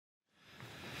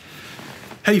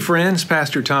Hey friends,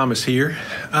 Pastor Thomas here.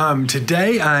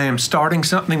 Today I am starting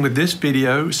something with this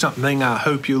video, something I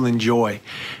hope you'll enjoy.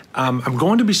 I'm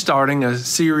going to be starting a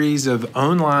series of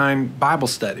online Bible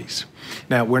studies.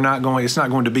 Now, it's not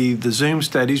going to be the Zoom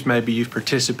studies maybe you've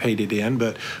participated in,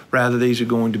 but rather these are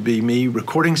going to be me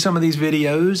recording some of these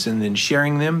videos and then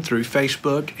sharing them through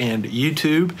Facebook and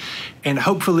YouTube, and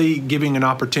hopefully giving an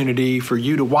opportunity for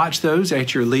you to watch those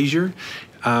at your leisure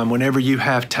whenever you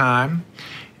have time.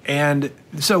 And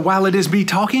so while it is me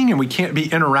talking and we can't be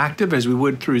interactive as we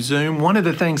would through Zoom, one of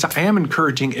the things I am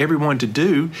encouraging everyone to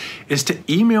do is to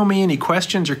email me any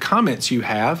questions or comments you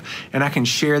have, and I can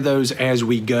share those as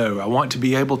we go. I want to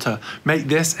be able to make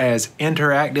this as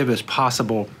interactive as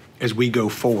possible as we go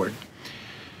forward.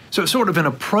 So sort of an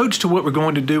approach to what we're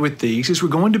going to do with these is we're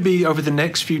going to be, over the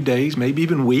next few days, maybe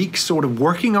even weeks, sort of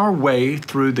working our way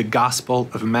through the Gospel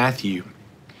of Matthew.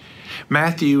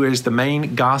 Matthew is the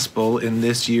main gospel in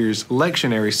this year's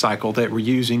lectionary cycle that we're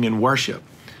using in worship.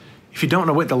 If you don't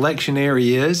know what the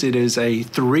lectionary is, it is a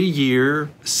 3-year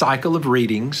cycle of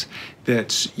readings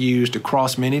that's used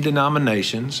across many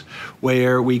denominations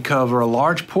where we cover a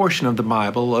large portion of the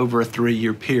Bible over a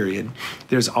 3-year period.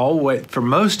 There's always, for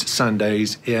most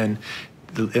Sundays in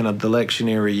the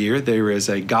lectionary year, there is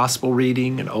a gospel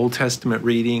reading, an Old Testament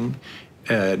reading,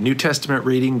 a New Testament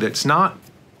reading that's not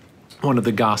one of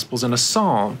the Gospels, and a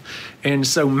psalm. And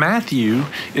so Matthew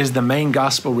is the main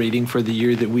gospel reading for the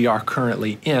year that we are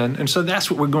currently in. And so that's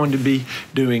what we're going to be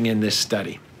doing in this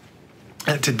study.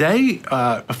 Today,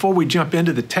 before we jump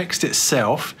into the text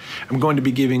itself, I'm going to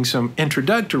be giving some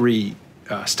introductory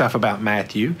stuff about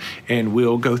Matthew, and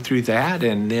we'll go through that.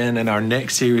 And then in our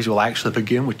next series, we'll actually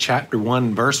begin with chapter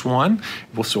 1, verse 1.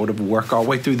 We'll sort of work our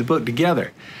way through the book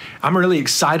together. I'm really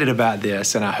excited about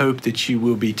this, and I hope that you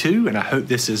will be too, and I hope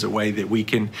this is a way that we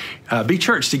can be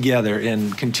church together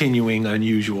in continuing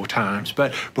unusual times.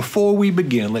 But before we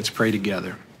begin, let's pray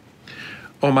together.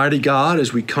 Almighty God,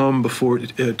 as we come before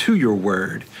to your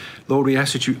word, Lord, we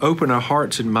ask that you open our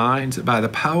hearts and minds, that by the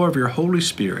power of your Holy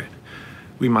Spirit,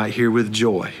 we might hear with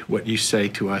joy what you say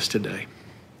to us today.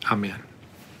 Amen.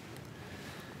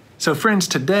 So friends,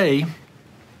 today,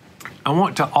 I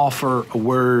want to offer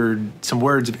some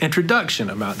words of introduction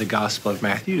about the Gospel of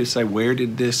Matthew, to say, where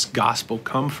did this gospel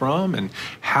come from and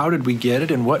how did we get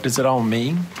it and what does it all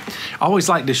mean? I always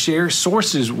like to share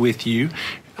sources with you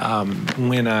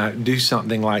when I do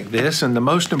something like this, and the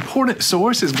most important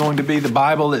source is going to be the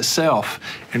Bible itself.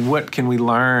 And what can we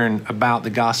learn about the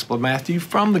Gospel of Matthew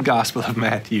from the Gospel of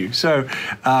Matthew? So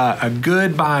a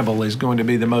good Bible is going to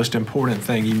be the most important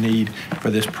thing you need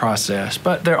for this process.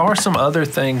 But there are some other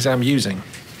things I'm using.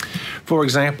 For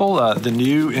example, the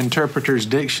New Interpreter's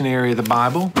Dictionary of the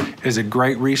Bible is a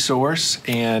great resource,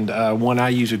 and one I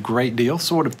use a great deal.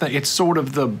 It's sort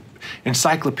of the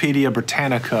Encyclopedia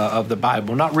Britannica of the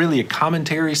Bible. Not really a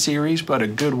commentary series, but a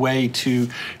good way to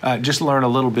just learn a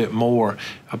little bit more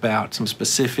about some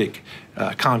specific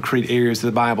concrete areas of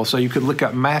the Bible. So you could look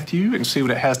up Matthew and see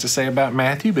what it has to say about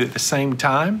Matthew, but at the same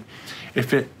time,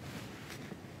 if it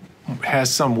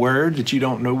has some word that you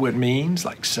don't know what it means,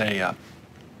 like say,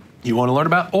 you want to learn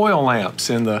about oil lamps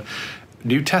in the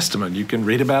New Testament, you can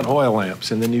read about oil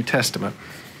lamps in the New Testament.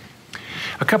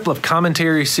 A couple of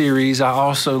commentary series I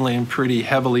also lean pretty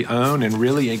heavily on and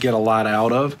really get a lot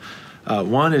out of.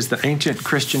 One is the Ancient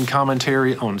Christian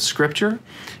Commentary on Scripture.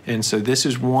 And so this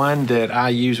is one that I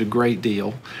use a great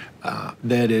deal.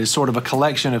 That is sort of a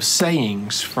collection of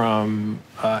sayings from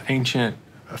ancient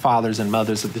fathers and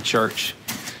mothers of the church.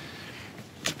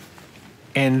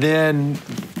 And then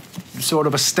sort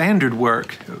of a standard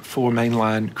work for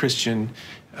mainline Christian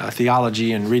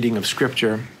theology and reading of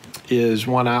Scripture is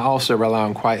one I also rely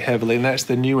on quite heavily, and that's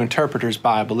the New Interpreter's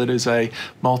Bible. It is a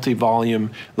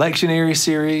multi-volume lectionary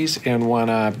series and one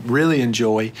I really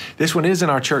enjoy. This one is in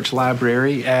our church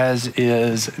library, as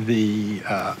is the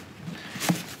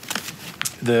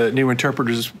New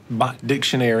Interpreter's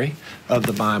Dictionary of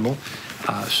the Bible.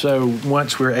 So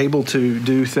once we're able to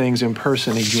do things in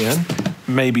person again,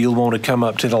 maybe you'll want to come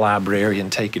up to the library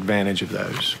and take advantage of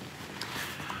those.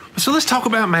 So let's talk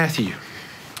about Matthew.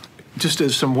 Just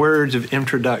as some words of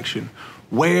introduction,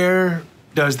 where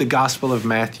does the Gospel of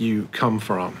Matthew come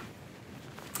from?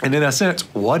 And in a sense,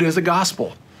 what is a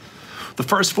gospel? The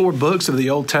first 4 books of the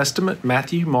Old Testament,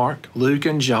 Matthew, Mark, Luke,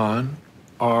 and John,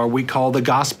 are we call the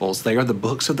Gospels. They are the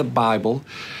books of the Bible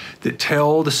that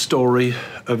tell the story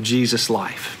of Jesus'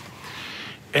 life.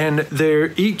 And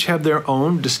they each have their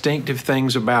own distinctive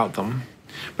things about them.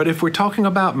 But if we're talking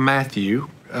about Matthew,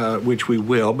 which we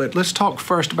will, but let's talk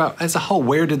first about, as a whole,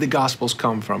 where did the Gospels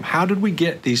come from? How did we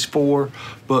get these 4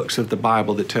 books of the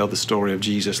Bible that tell the story of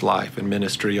Jesus' life and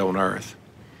ministry on earth?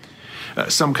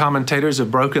 Some commentators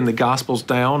have broken the Gospels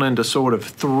down into sort of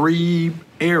three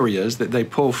areas that they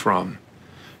pull from: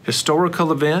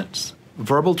 historical events,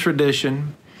 verbal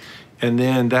tradition, and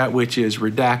then that which is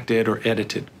redacted or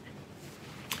edited.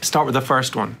 Start with the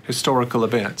first one, historical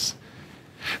events.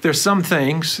 There's some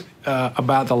things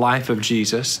about the life of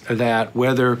Jesus that,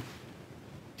 whether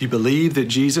you believe that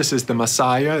Jesus is the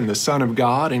Messiah and the Son of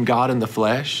God and God in the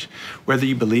flesh, whether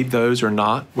you believe those or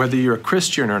not, whether you're a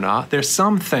Christian or not, there's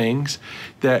some things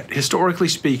that, historically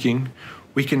speaking,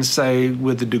 we can say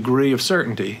with a degree of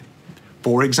certainty.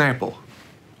 For example,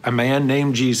 a man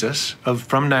named Jesus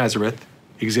from Nazareth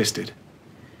existed.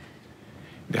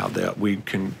 Now that we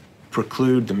can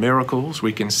preclude the miracles,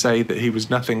 we can say that he was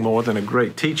nothing more than a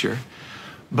great teacher.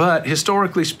 But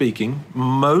historically speaking,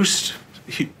 most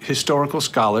historical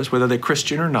scholars, whether they're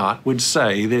Christian or not, would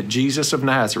say that Jesus of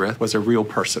Nazareth was a real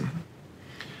person.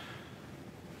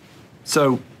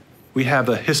 So we have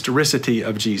a historicity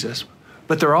of Jesus.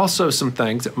 But there are also some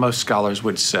things that most scholars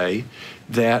would say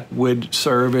that would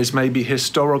serve as maybe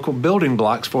historical building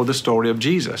blocks for the story of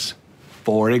Jesus.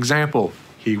 For example,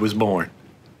 he was born.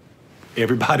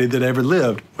 Everybody that ever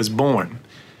lived was born.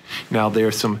 Now, there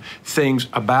are some things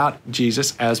about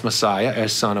Jesus as Messiah,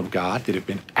 as Son of God, that have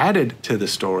been added to the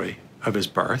story of his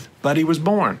birth, but he was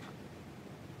born.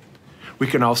 We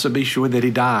can also be sure that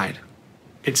he died.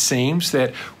 It seems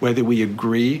that whether we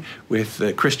agree with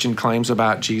the Christian claims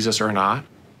about Jesus or not,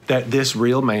 that this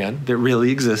real man that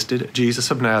really existed,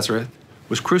 Jesus of Nazareth,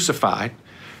 was crucified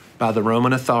by the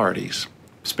Roman authorities,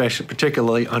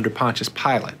 particularly under Pontius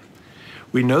Pilate.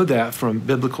 We know that from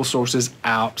biblical sources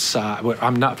outside, well,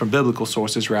 I'm not from biblical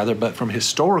sources rather, but from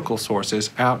historical sources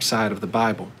outside of the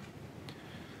Bible.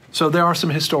 So there are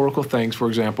some historical things, for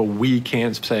example, we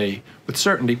can say with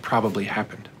certainty probably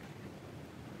happened.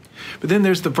 But then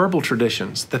there's the verbal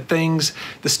traditions, the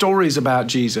stories about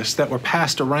Jesus that were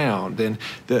passed around, and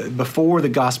before the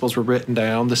Gospels were written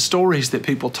down, the stories that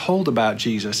people told about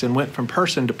Jesus and went from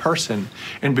person to person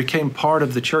and became part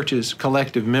of the church's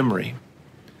collective memory.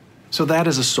 So that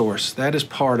is a source. That is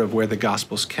part of where the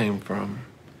Gospels came from.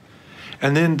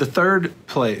 And then the third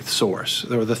source,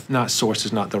 or not source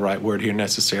is not the right word here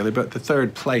necessarily, but the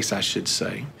third place, I should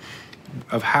say,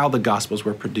 of how the Gospels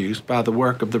were produced by the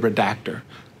work of the redactor,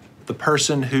 the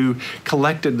person who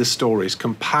collected the stories,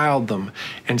 compiled them,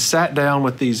 and sat down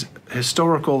with these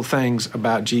historical things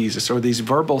about Jesus or these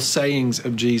verbal sayings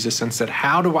of Jesus and said,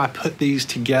 how do I put these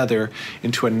together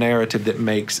into a narrative that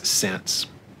makes sense?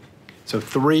 So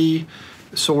three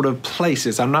sort of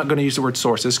places. I'm not going to use the word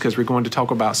sources because we're going to talk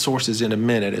about sources in a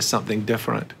minute as something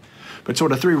different. But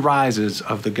sort of three rises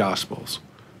of the Gospels: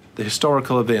 the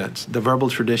historical events, the verbal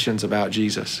traditions about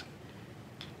Jesus,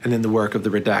 and then the work of the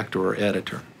redactor or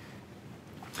editor.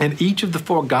 And each of the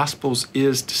four Gospels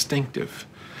is distinctive.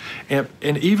 And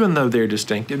even though they're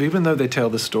distinctive, even though they tell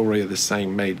the story of the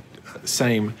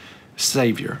same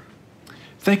Savior,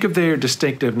 think of their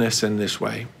distinctiveness in this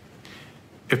way.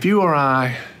 If you or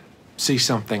I see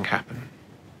something happen,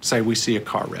 say we see a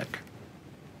car wreck,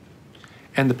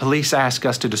 and the police ask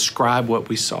us to describe what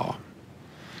we saw,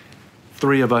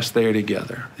 three of us there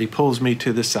together, he pulls me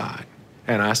to the side,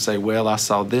 and I say, well, I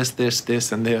saw this, this,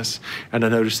 this, and this, and I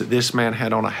noticed that this man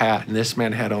had on a hat and this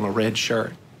man had on a red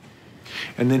shirt.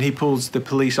 And then the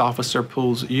police officer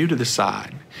pulls you to the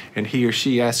side, and he or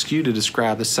she asks you to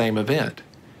describe the same event.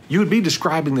 You would be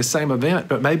describing the same event,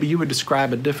 but maybe you would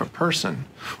describe a different person.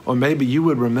 Or maybe you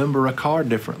would remember a car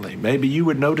differently. Maybe you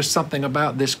would notice something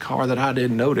about this car that I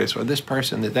didn't notice, or this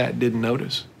person that didn't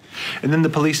notice. And then the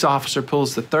police officer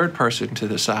pulls the third person to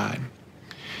the side,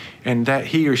 and that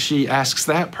he or she asks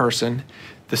that person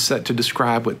to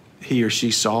describe what he or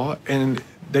she saw, and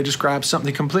they describe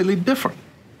something completely different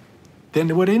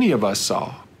than what any of us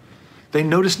saw. They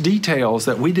noticed details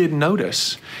that we didn't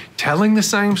notice, telling the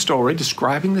same story,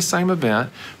 describing the same event,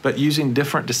 but using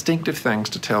different distinctive things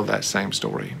to tell that same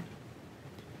story.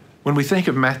 When we think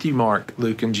of Matthew, Mark,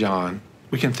 Luke, and John,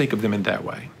 we can think of them in that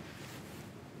way.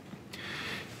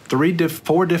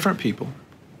 Four different people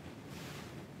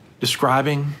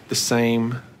describing the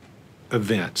same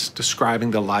events,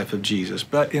 describing the life of Jesus,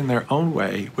 but in their own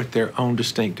way with their own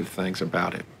distinctive things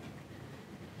about it.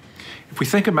 If we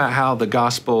think about how the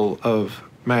Gospel of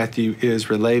Matthew is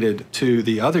related to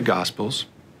the other Gospels,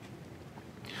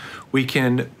 we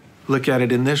can look at it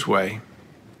in this way.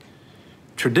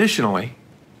 Traditionally,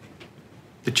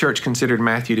 the church considered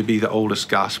Matthew to be the oldest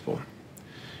Gospel.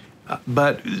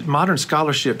 But modern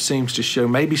scholarship seems to show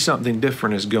maybe something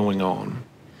different is going on.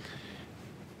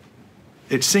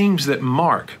 It seems that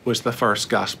Mark was the first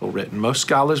Gospel written. Most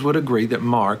scholars would agree that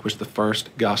Mark was the first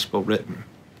Gospel written,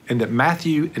 and that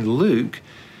Matthew and Luke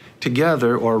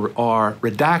together are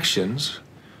redactions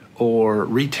or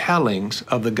retellings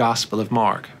of the Gospel of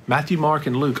Mark. Matthew, Mark,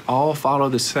 and Luke all follow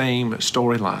the same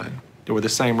storyline, or the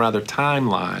same, rather,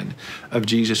 timeline of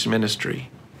Jesus'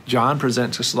 ministry. John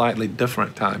presents a slightly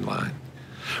different timeline.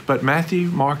 But Matthew,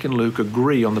 Mark, and Luke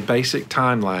agree on the basic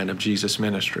timeline of Jesus'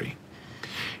 ministry.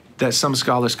 That some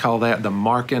scholars call that the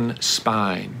Markan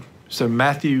spine. So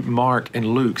Matthew, Mark,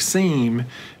 and Luke seem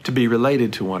to be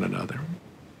related to one another.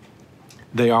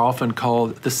 They are often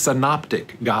called the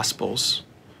synoptic gospels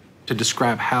to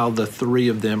describe how the three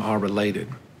of them are related.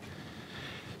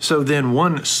 So then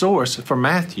one source for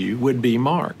Matthew would be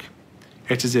Mark.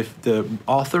 It's as if the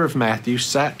author of Matthew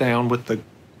sat down with the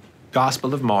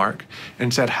Gospel of Mark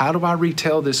and said, how do I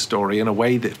retell this story in a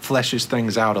way that fleshes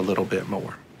things out a little bit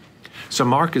more? So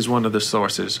Mark is one of the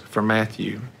sources for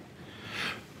Matthew.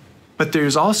 But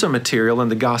there's also material in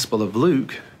the Gospel of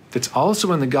Luke that's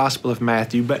also in the Gospel of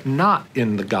Matthew, but not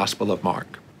in the Gospel of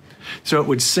Mark. So it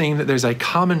would seem that there's a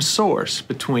common source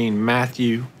between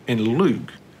Matthew and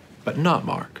Luke, but not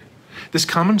Mark. This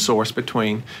common source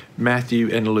between Matthew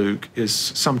and Luke is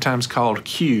sometimes called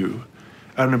Q,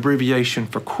 an abbreviation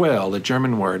for quell, a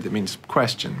German word that means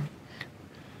question.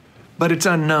 But it's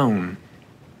unknown.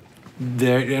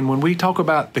 And when we talk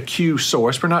about the Q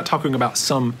source, we're not talking about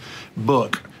some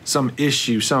book, some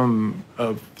issue, some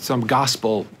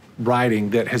gospel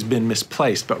writing that has been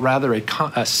misplaced, but rather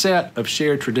a set of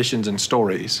shared traditions and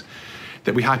stories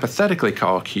that we hypothetically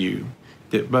call Q,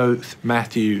 that both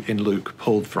Matthew and Luke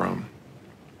pulled from.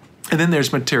 And then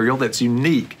there's material that's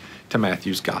unique to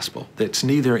Matthew's gospel that's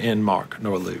neither in Mark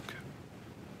nor Luke.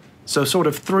 So sort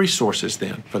of three sources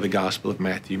then for the Gospel of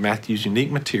Matthew. Matthew's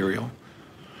unique material,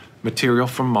 material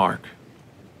from Mark,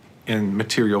 and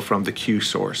material from the Q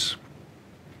source.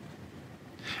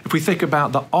 If we think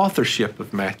about the authorship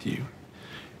of Matthew,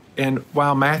 and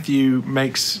while Matthew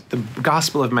makes the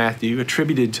Gospel of Matthew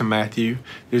attributed to Matthew,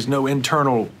 there's no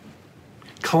internal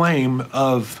claim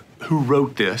of who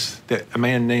wrote this, that a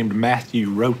man named Matthew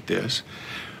wrote this.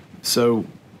 So,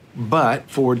 but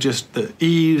for just the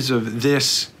ease of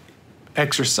this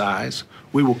exercise,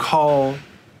 we will call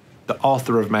the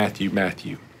author of Matthew,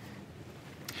 Matthew.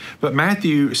 But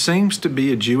Matthew seems to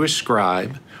be a Jewish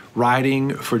scribe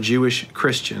writing for Jewish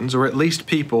Christians, or at least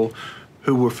people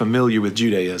who were familiar with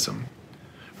Judaism.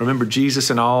 Remember,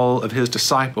 Jesus and all of his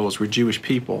disciples were Jewish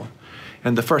people,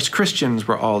 and the first Christians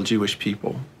were all Jewish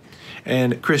people.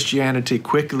 And Christianity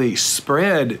quickly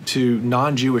spread to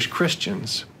non-Jewish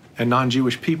Christians and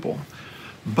non-Jewish people.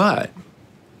 But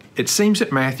it seems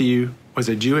that Matthew was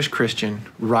a Jewish Christian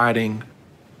writing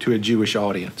to a Jewish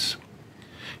audience.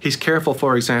 He's careful,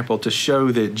 for example, to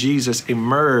show that Jesus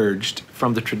emerged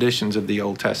from the traditions of the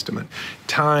Old Testament,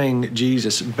 tying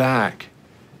Jesus back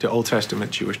to Old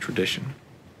Testament Jewish tradition.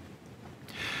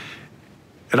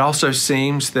 It also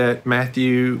seems that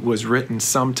Matthew was written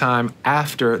sometime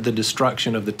after the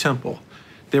destruction of the temple.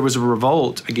 There was a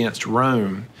revolt against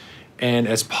Rome, and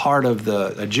as part of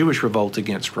a Jewish revolt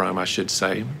against Rome, I should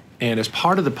say, and as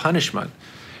part of the punishment,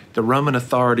 the Roman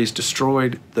authorities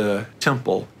destroyed the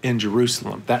temple in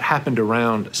Jerusalem. That happened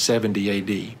around 70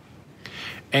 AD.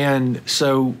 And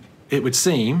so it would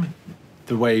seem,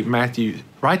 the way Matthew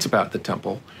writes about the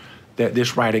temple, that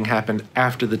this writing happened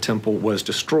after the temple was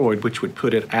destroyed, which would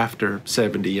put it after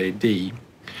 70 AD.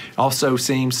 Also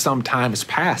seems some time has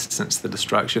passed since the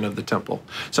destruction of the temple.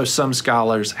 So some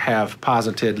scholars have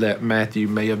posited that Matthew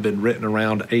may have been written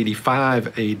around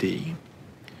 85 AD.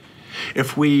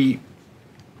 If we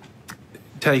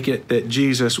take it that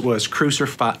Jesus was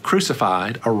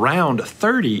crucified around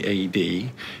 30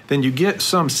 AD, then you get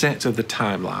some sense of the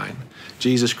timeline.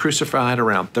 Jesus crucified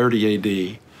around 30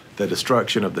 AD, the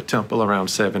destruction of the temple around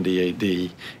 70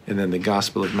 AD, and then the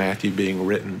Gospel of Matthew being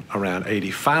written around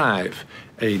 85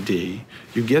 AD.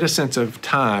 You get a sense of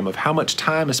time, of how much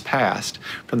time has passed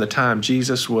from the time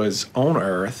Jesus was on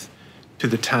earth to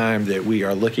the time that we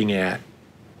are looking at,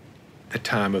 the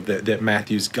time of that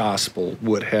Matthew's Gospel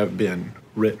would have been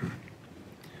written.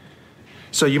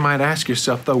 So you might ask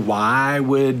yourself, though, why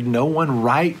would no one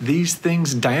write these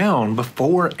things down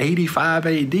before 85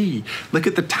 AD? Look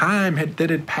at the time that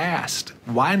had passed.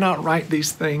 Why not write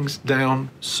these things down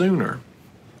sooner?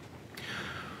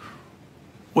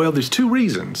 Well, there's two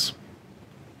reasons.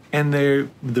 And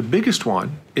the biggest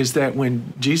one is that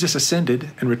when Jesus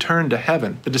ascended and returned to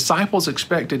heaven, the disciples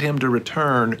expected him to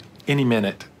return any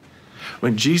minute.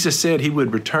 When Jesus said he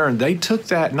would return, they took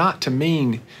that not to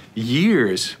mean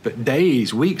years, but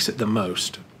days, weeks at the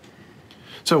most.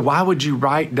 So why would you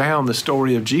write down the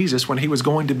story of Jesus when he was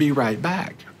going to be right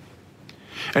back?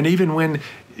 And even when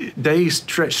days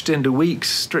stretched into weeks,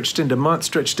 stretched into months,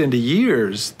 stretched into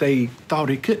years. They thought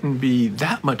it couldn't be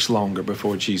that much longer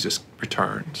before Jesus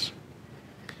returns.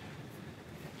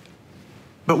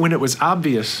 But when it was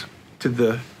obvious to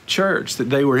the church that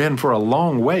they were in for a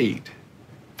long wait,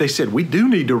 they said, we do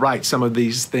need to write some of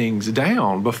these things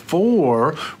down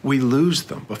before we lose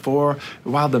them,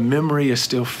 while the memory is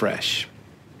still fresh.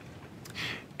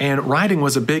 And writing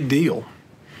was a big deal.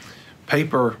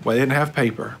 Paper, well, they didn't have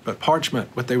paper, but parchment,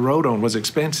 what they wrote on, was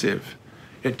expensive.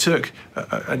 It took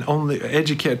an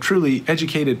truly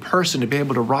educated person to be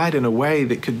able to write in a way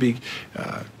that could be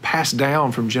passed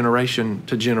down from generation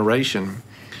to generation.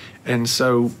 And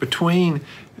so between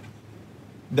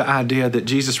the idea that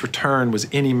Jesus' return was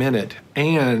any minute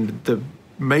and the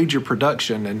major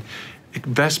production and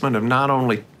investment of not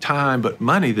only time but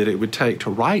money that it would take to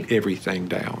write everything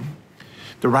down,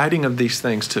 the writing of these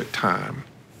things took time.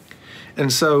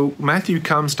 And so Matthew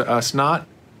comes to us not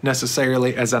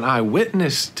necessarily as an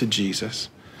eyewitness to Jesus,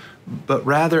 but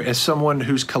rather as someone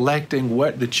who's collecting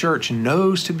what the church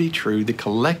knows to be true, the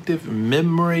collective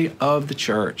memory of the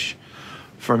church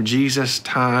from Jesus'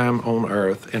 time on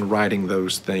earth, and writing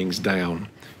those things down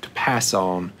to pass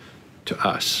on to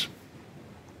us.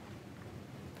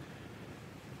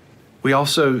 We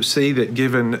also see that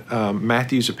given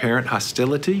Matthew's apparent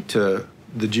hostility to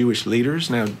the Jewish leaders,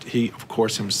 now he, of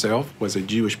course, himself was a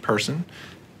Jewish person,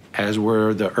 as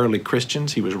were the early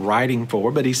Christians he was writing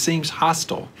for, but he seems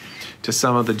hostile to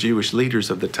some of the Jewish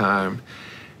leaders of the time.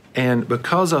 And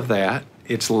because of that,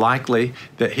 it's likely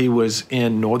that he was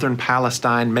in northern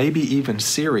Palestine, maybe even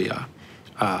Syria,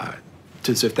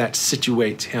 as if that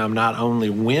situates him not only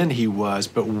when he was,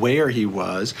 but where he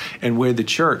was and where the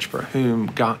church for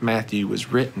whom Matthew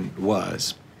was written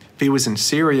was. If he was in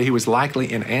Syria, he was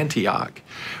likely in Antioch,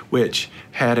 which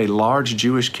had a large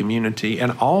Jewish community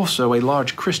and also a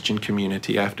large Christian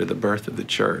community after the birth of the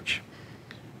church.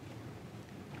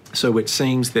 So it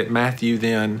seems that Matthew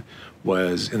then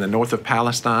was in the north of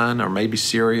Palestine, or maybe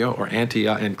Syria or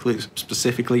Antioch, and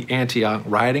specifically Antioch,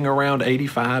 writing around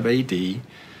 85 AD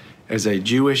as a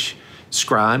Jewish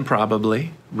scribe,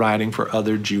 probably writing for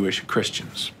other Jewish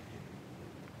Christians.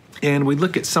 And we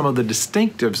look at some of the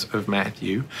distinctives of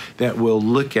Matthew that we'll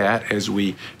look at as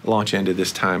we launch into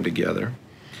this time together.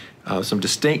 Some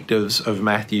distinctives of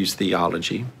Matthew's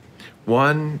theology.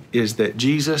 One is that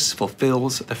Jesus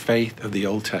fulfills the faith of the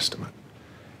Old Testament.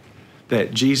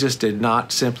 That Jesus did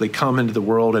not simply come into the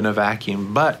world in a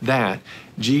vacuum, but that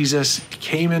Jesus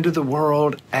came into the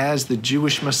world as the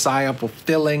Jewish Messiah,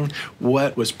 fulfilling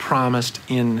what was promised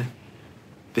in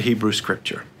the Hebrew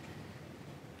Scripture.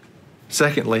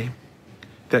 Secondly,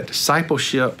 that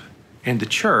discipleship and the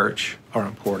church are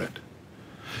important.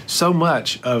 So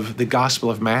much of the Gospel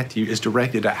of Matthew is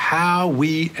directed at how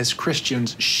we as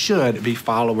Christians should be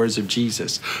followers of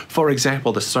Jesus. For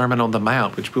example, the Sermon on the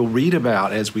Mount, which we'll read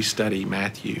about as we study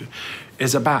Matthew,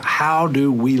 is about how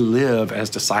do we live as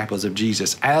disciples of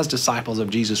Jesus. As disciples of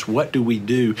Jesus, what do we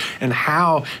do? And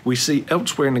how we see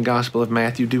elsewhere in the Gospel of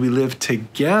Matthew, do we live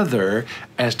together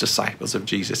as disciples of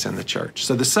Jesus and the church?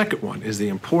 So the second one is the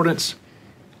importance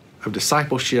of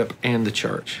discipleship and the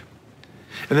church.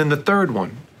 And then the third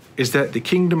one is that the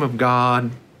kingdom of God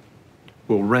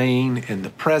will reign in the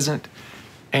present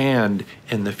and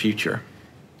in the future.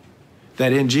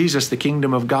 That in Jesus, the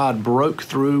kingdom of God broke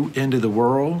through into the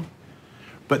world,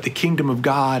 but the kingdom of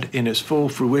God in its full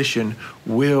fruition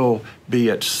will be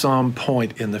at some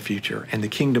point in the future. And the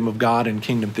kingdom of God and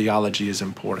kingdom theology is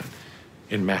important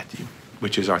in Matthew,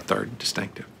 which is our third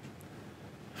distinctive.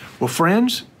 Well,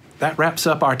 friends, that wraps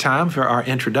up our time for our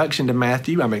introduction to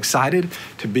Matthew. I'm excited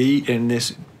to be in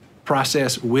this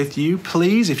process with you.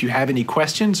 Please, if you have any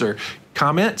questions or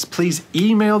comments, please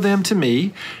email them to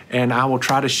me, and I will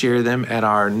try to share them at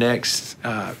our next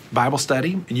Bible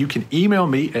study. You can email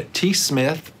me at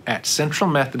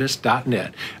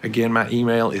tsmith@centralmethodist.net. Again, my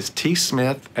email is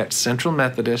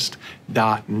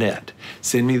tsmith@centralmethodist.net.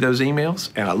 Send me those emails,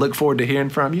 and I look forward to hearing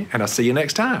from you, and I'll see you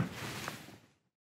next time.